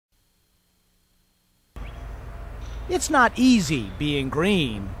It's not easy being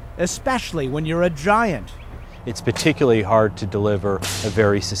green, especially when you're a giant. It's particularly hard to deliver a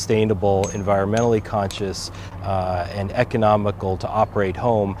very sustainable, environmentally conscious, and economical to operate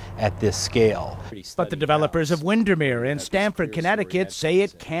home at this scale. But the developers of Windermere in Stamford, Connecticut say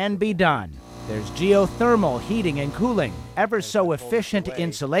it can be done. There's geothermal heating and cooling, ever so efficient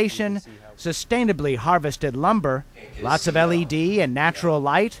insulation, sustainably harvested lumber, lots of LED and natural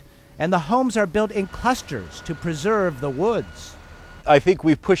light, and the homes are built in clusters to preserve the woods. I think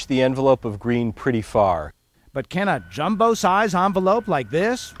we've pushed the envelope of green pretty far. But can a jumbo-size envelope like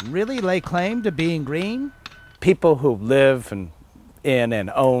this really lay claim to being green? People who live in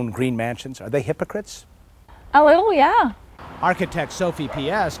and own green mansions, are they hypocrites? A little, yeah. Architect Sophie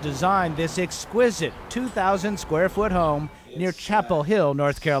P.S. designed this exquisite 2,000 square foot home near Chapel Hill,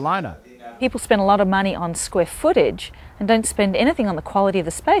 North Carolina. People spend a lot of money on square footage and don't spend anything on the quality of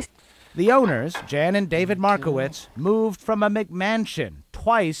the space. The owners, Jan and David Markowitz, moved from a McMansion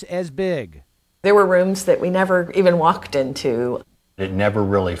twice as big. There were rooms that we never even walked into. It never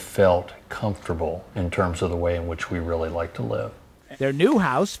really felt comfortable in terms of the way in which we really like to live. Their new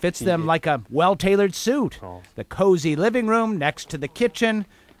house fits them like a well-tailored suit. The cozy living room next to the kitchen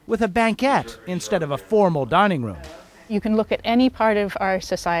with a banquette instead of a formal dining room. You can look at any part of our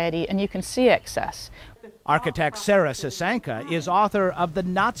society and you can see excess. Architect Sarah Sasanka is author of the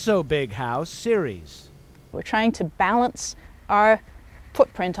Not So Big House series. We're trying to balance our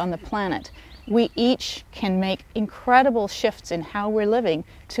footprint on the planet. We each can make incredible shifts in how we're living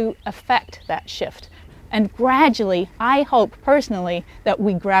to affect that shift. And gradually, I hope personally that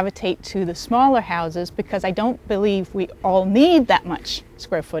we gravitate to the smaller houses because I don't believe we all need that much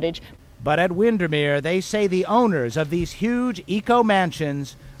square footage. But at Windermere, they say the owners of these huge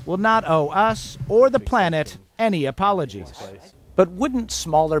eco-mansions will not owe us or the planet any apologies. But wouldn't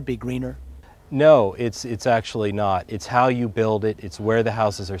smaller be greener? No, it's actually not. It's how you build it, it's where the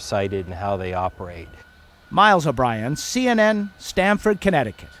houses are sited and how they operate. Miles O'Brien, CNN, Stamford,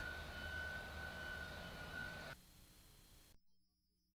 Connecticut.